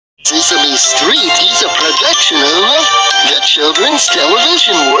Sesame Street is a production of the Children's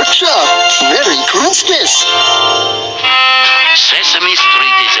Television Workshop. Merry Christmas! Sesame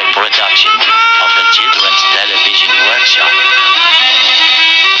Street is a production of the Children's Television Workshop.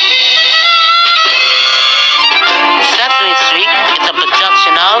 Sesame Street is a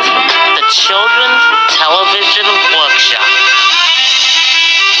production of the Children's Television Workshop.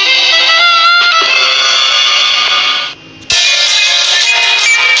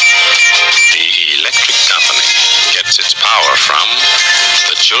 The electric company gets its power from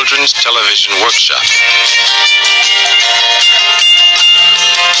the Children's Television Workshop.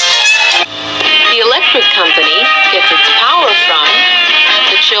 The electric company gets its power from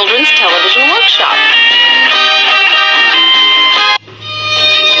the Children's Television Workshop.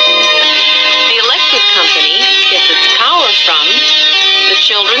 The electric company gets its power from the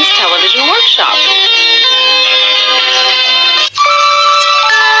Children's Television Workshop.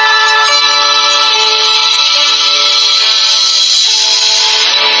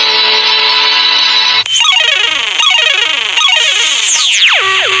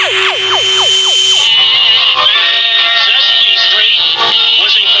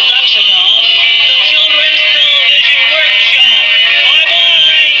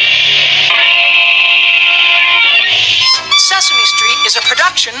 Sesame Street is a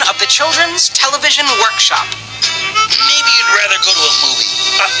production of the Children's Television Workshop. Maybe you'd rather go to a movie.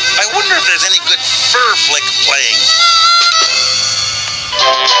 I wonder if there's any good fur flick playing.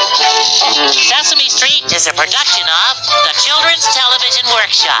 Sesame Street is a production of the Children's Television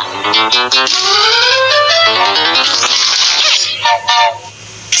Workshop.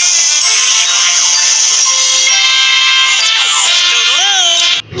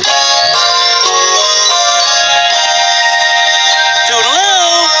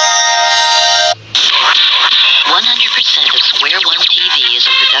 Square One TV is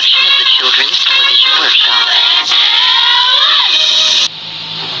a production of the Children's Television Workshop.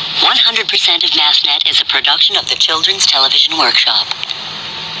 100% of MassNet is a production of the Children's Television Workshop.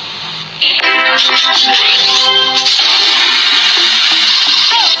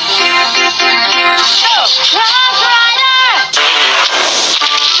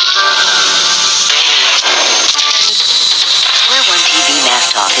 Square One TV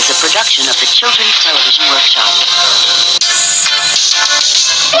Mass Talk is a production of the Children's Television